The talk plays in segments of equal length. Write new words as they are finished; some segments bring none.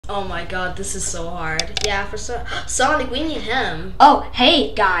Oh my god, this is so hard. Yeah, for Sonic, we need him. Oh,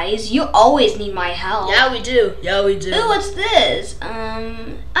 hey guys, you always need my help. Yeah, we do. Yeah, we do. Ooh, what's this?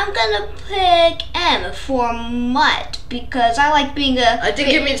 I'm gonna pick M for Mutt because I like being a. I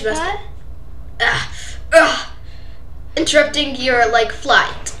think it means best. Interrupting your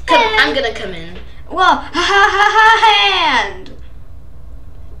flight. I'm gonna come in. Well, hand.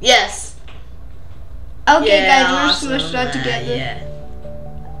 Yes. Okay, Yeah, guys, we're awesome, smushed that together. Yeah.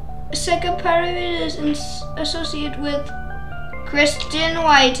 Second part of it is associated with Kristen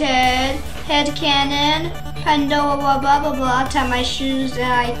Whitehead, headcanon, Pandora, blah blah blah blah. Tie my shoes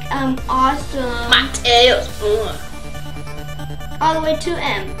like I'm awesome. Mateos. All the way to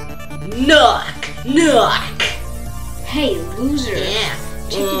M. Knock. Hey, loser. Yeah.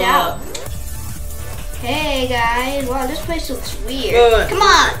 Check it out. Hey guys, wow, this place looks weird. Come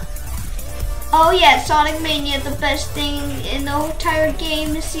on. Oh yeah, Sonic Mania, the best thing in the entire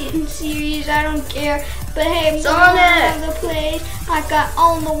game series. I don't care, but hey, I'm going around the place. I got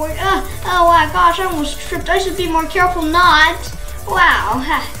all the work. Oh my gosh, I almost tripped. I should be more careful not. Wow.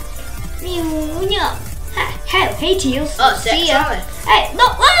 Hey, Tails. Oh, see ya. Sonic. Hey, no.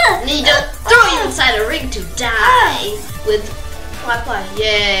 Need to throw you inside a ring to die with fly.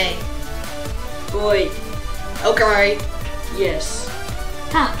 Yay. Boy. Okay. Yes.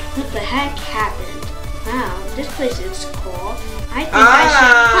 Huh, what the heck happened? Wow, this place is cool. I think I should...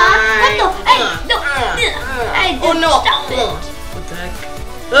 Huh? What the... Hey, no! Hey, oh no! Stop it! What the heck?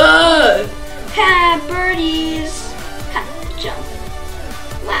 Ha, birdies! Ha, jump.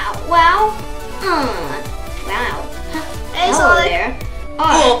 Wow. Wow. Hey, hello Sonic. there.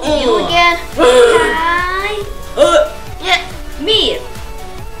 Oh, you again? Hi. Yeah. Me.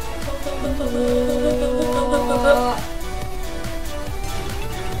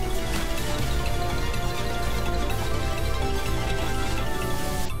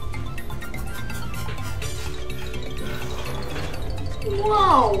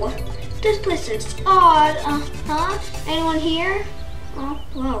 Whoa, this place is odd. Anyone here? Oh,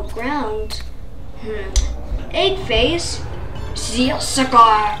 wow, ground. Egg face. Seal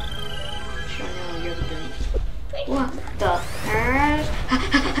cigar. What the heck?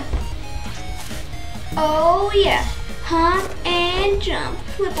 Oh yeah. And jump.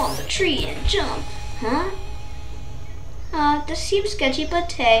 Flip on the tree and jump. This seems sketchy,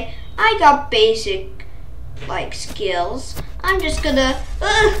 but hey, I got basic skills. I'm just gonna.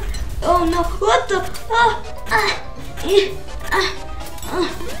 Oh no! What the?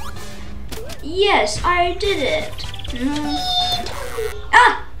 Yes, I did it.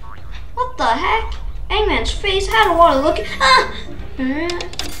 What the heck? Eggman's face. I don't want to look.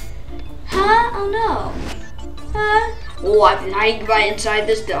 Oh no. Oh, I've been hiding right inside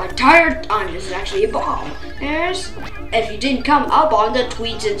this the entire time. This is actually a bomb. Yes. If you didn't come up on the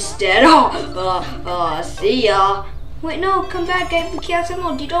tweets instead. See ya. Wait, no, come back,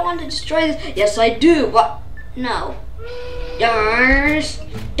 Casimir. You don't want to destroy this. Yes, I do. What? No. Yes.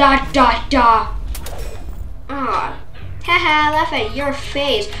 Haha, laugh at your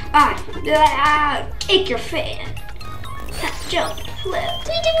face. Kick your face. Jump, flip.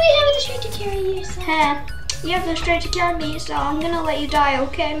 We have the strength to carry you, so. You have the strength to carry me, so I'm gonna let you die,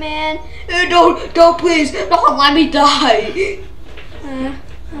 okay, man? Don't, please. Don't let me die.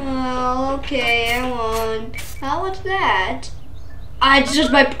 Oh, okay, I won. What's that? It's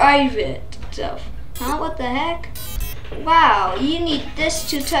just my private stuff. What the heck? Wow, you need this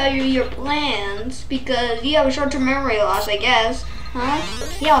to tell you your plans because you have a short-term memory loss, I guess.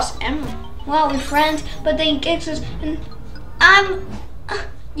 Yes, well, we're friends, but then Gixes and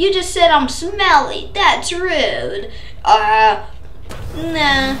you just said I'm smelly. That's rude. Nah,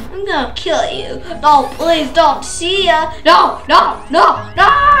 I'm gonna kill you. No, please don't. See ya. No.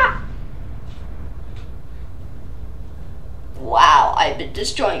 Wow, I've been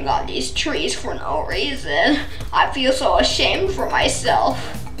destroying all these trees for no reason. I feel so ashamed for myself.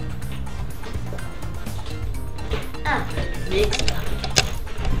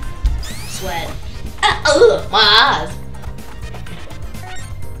 Sweat. My eyes.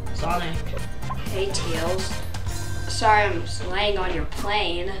 Sonic. Hey, Tails. Sorry I'm laying on your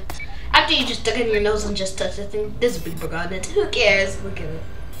plane. After you just stuck it in your nose and just touched the thing, there's a big bug on it. Who cares? Look at it.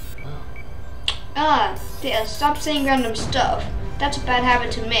 Tails, stop saying random stuff. That's a bad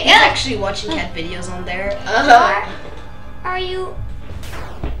habit to make. He's actually watching cat videos on there. Are you?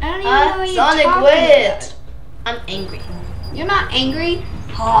 I don't even know what you're Sonic, talking wait! about. I'm angry. You're not angry?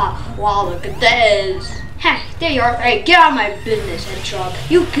 Wow, look at this. There you are. Hey, get out of my business, Hedgehog.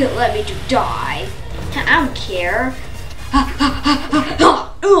 You could let me to die. I don't care.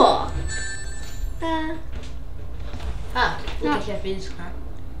 Look at cat videos, huh?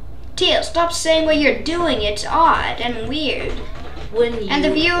 Teal, stop saying what you're doing. It's odd and weird. And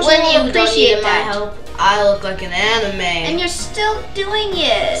the viewers when will you don't appreciate need my that. help, I look like an anime. And you're still doing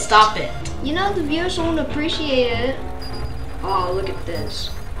it. Stop it. You know the viewers won't appreciate it. Oh, look at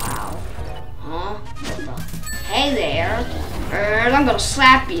this. Wow. Huh? Hey there. I'm gonna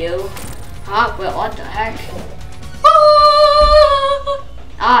slap you. Huh? Wait, what the heck?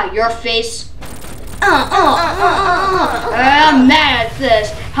 Ah, your face. I'm mad at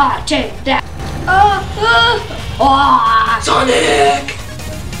this. Ha, take that. Sonic!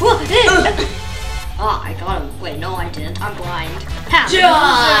 Oh, I got him. Wait, no, I didn't. I'm blind. Ha,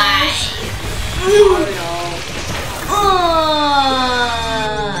 Die! oh no. Ha.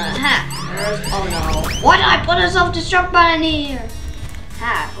 Oh no. Why did I put a self-destruct button here?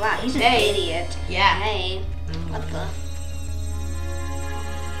 Ha, wow, he's an idiot. Yeah. Hey, what the?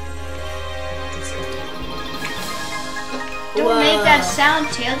 Don't make that sound,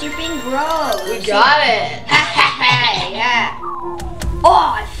 Tails. You're being gross. We got it. Hey, yeah.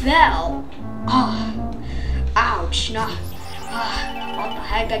 Oh, I fell. Oh, ouch. No. What the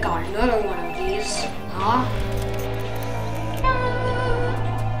heck? I got another one of these. Huh?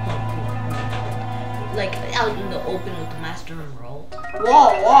 Like out in the open with the Master Emerald.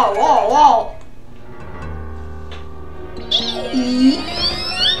 Whoa, whoa, whoa, whoa.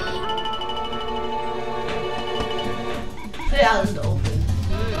 Put it out in the open.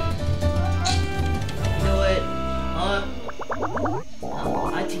 You know what?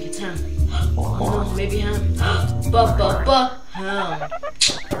 I think it's him. Oh no, maybe him. Him.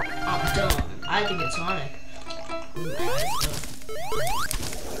 I'm dumb. I think it's Sonic.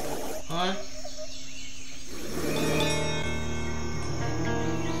 Huh?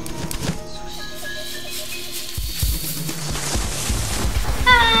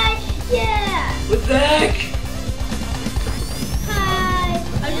 Hi! Yeah! We're back! Hi!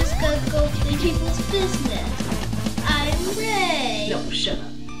 I'm just gonna go through people's business. I'm Ray. No, shut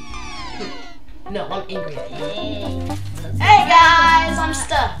up. No, I'm angry at you. Hey guys, I'm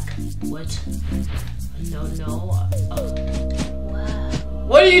stuck. What? No. Wow.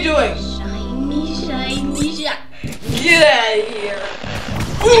 What are you doing? Shiny, shiny, shiny. Get out of here!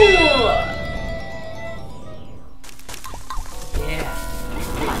 Ooh. Yeah.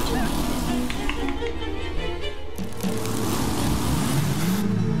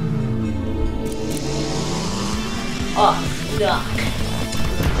 Oh, knock.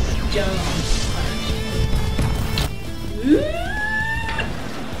 Jump.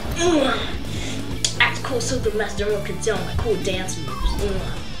 Act cool so the Master Emerald can see all my cool dance moves.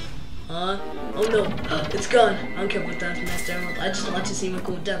 Huh? Oh no, it's gone. I don't care about that, Master Emerald. I just want to see my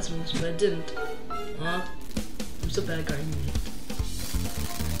cool dance moves, but I didn't. Huh? I'm so bad guy.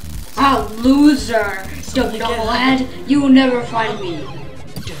 Oh, loser. Dumb knucklehead. You will never find me.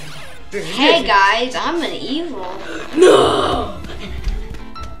 Hey guys, I'm an evil. No!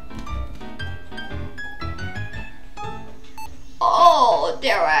 Oh,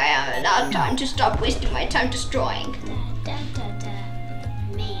 there I am. Now time to stop wasting my time destroying.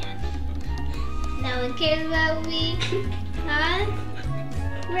 Man. No one cares about me. Huh?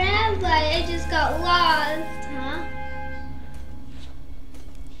 Rabbi, I just got lost. Huh?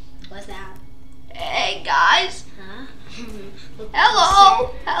 What's that? Hey guys. Huh?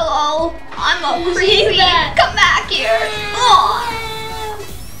 Hello. I'm a creepy. back. Come back here. Oh.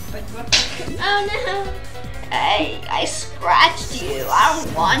 Oh no. Hey, I scratched you. I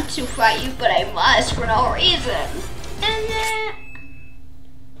don't want to fight you, but I must for no reason. And then...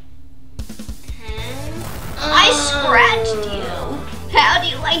 I scratched you. How do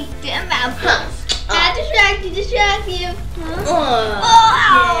you like them apples? Distract you. Huh?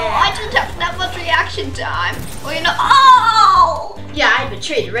 Oh, I didn't have that much reaction time. Well, you know, oh! Yeah, I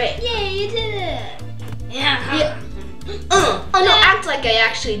betrayed Ray. Yeah, you did it. Yeah. Oh no, act like I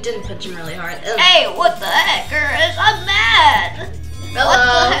actually didn't punch him really hard. Hey, what the heck, Ernest? I'm mad. Hello. What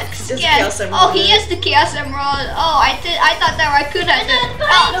the heck? Just Yeah. Chaos Emerald. Oh, he is the Chaos Emerald. Oh, I thought that Raccoon had it.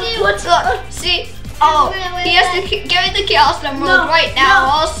 behind you. What's up? See? Oh, Wait, he has to give me the Chaos Emerald right now.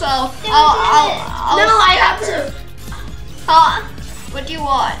 Also, I'll No, I stab have her. to. Huh? What do you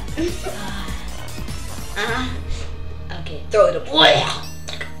want? Okay, throw it away.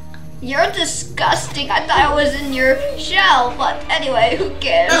 You're disgusting. I thought I was in your shell, but anyway, who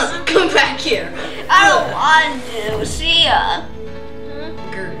cares? Come back here. I don't want to. See ya.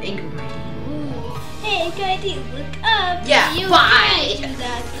 Angry Hey, guys, look up. Yeah, You bye. can't do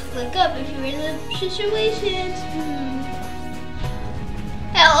that. Look up if you're in the situations.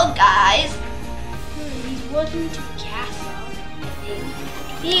 Hello, guys. He's walking to the castle, I think.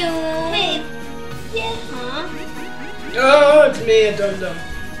 You. Hey. Yeah, huh? Oh, it's me, a dum-dum.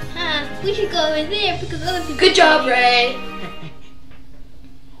 We should go over there because other people. Good job, Ray.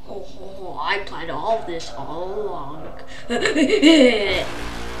 I planned all this all along.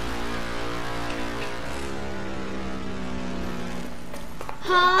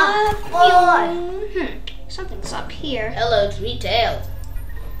 Something's up here. Hello, Sweet-tailed.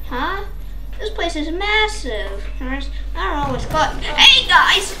 Huh? This place is massive. I don't know what's called. Hey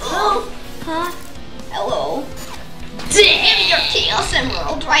guys! Oh. Huh? Hello. Give me your Chaos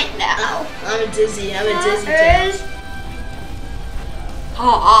Emerald right now. I'm a dizzy. Look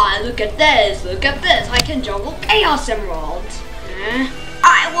at this. Look at this. I can juggle Chaos Emeralds.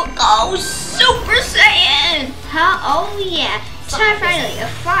 I will go Super Saiyan. Huh? Oh yeah. It's time finally a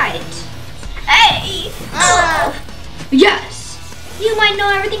fight. Hey! Yes! You might know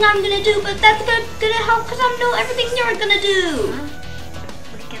everything I'm gonna do, but that's gonna help because I know everything you're gonna do.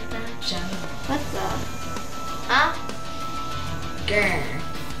 Look at that. What the? Huh? Grr.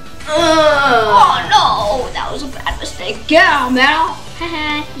 Oh no! That was a bad mistake. Get out, man!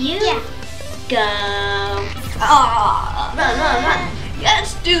 Haha, you? Yeah. Go. Run.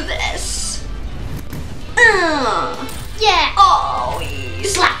 Let's do this. Yeah. Oh, yeah.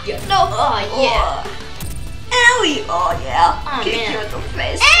 Slap you. No. Oh, yeah. Owie. Oh, yeah. Oh, Kick man. you in the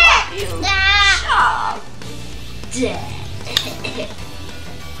face. Slap you.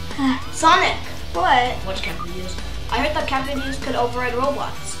 Sonic. What? Watch Captain News. I heard that Captain News could override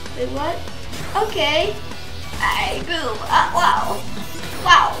robots. Wait, what? Okay. Hey, boom. Wow.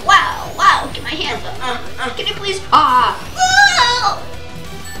 Wow. Get my hands up. Can you please?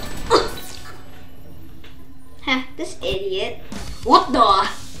 This idiot. What the?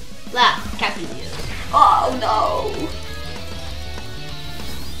 Laugh, Captain News. Oh no.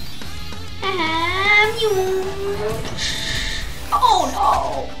 Oh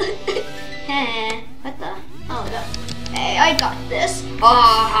no. What the? Oh no. Hey, I got this.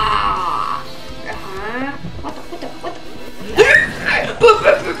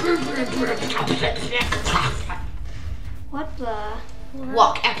 What the? What the?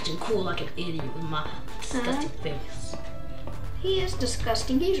 Walk acting cool like an idiot with my disgusting face. He is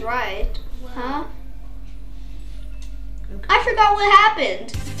disgusting. He's right. Huh? I forgot what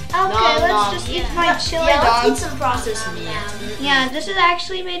happened. Okay, let's just eat my chili dog. Let's eat some processed meat. Yeah, this is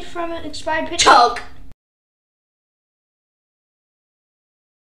actually made from an expired picture. Choke.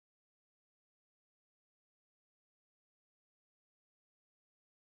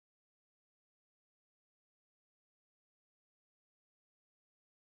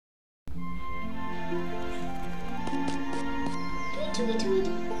 Tweet.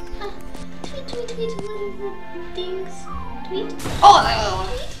 Tweet, little things. Tweet.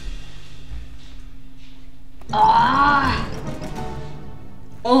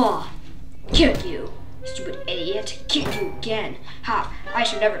 Kill you, stupid idiot. Kill you again. Ha, I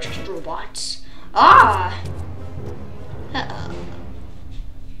should never trust robots.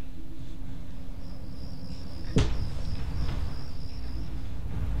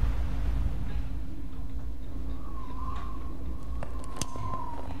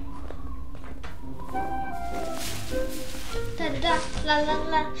 La la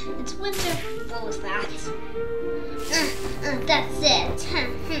la. It's winter. What was that? That's it.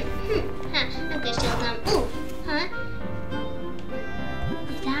 I'm gonna steal some. Ooh, huh?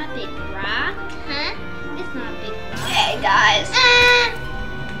 Is that a big rock? Huh? It's not a big rock. Hey guys.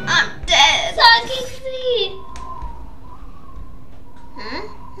 I'm dead. Talking sweet. Huh?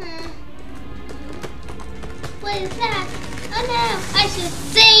 What is that? Oh no! I should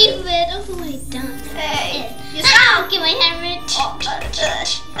save it. Oh my god. Hey. Ow! Get my hammer.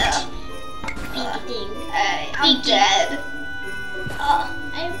 Baby thing. Hey, I'm dead.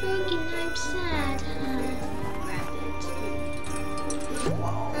 I'm broken. I'm sad. Grab it.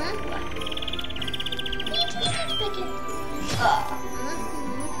 Huh? Tweet, pick it. I'm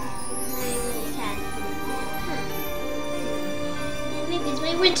really sad. Maybe it's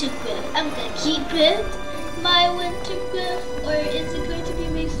my winter grip. I'm gonna keep it. My winter grip, or is it going to be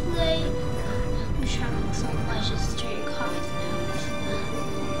my sleigh? I'm traveling so much, it's turning comics now.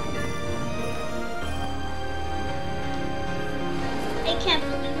 I can't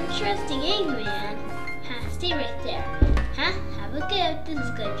believe I'm trusting Eggman. Stay right there. Have a good. This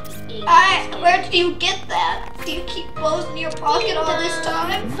is going to be Eggman. Where did you get that? Do you keep clothes in your pocket all this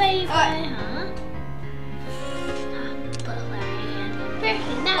time? Bye-bye, Put a flower in.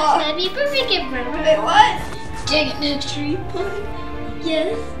 Perfect. Now it's gonna be perfect. Wait, what? Dang it, next tree.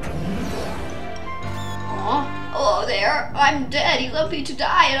 Yes. Oh, there. I'm dead. You left me to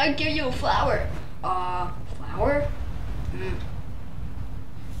die, and I give you a flower. Flower?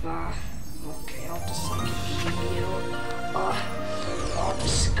 Okay, I'll just give you.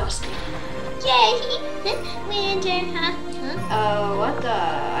 disgusting. Yay! Winter, huh? Oh, what the?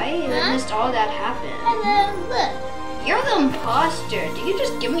 I witnessed all that happen. Hello, look. You're the imposter. Did you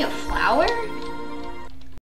just give me a flower?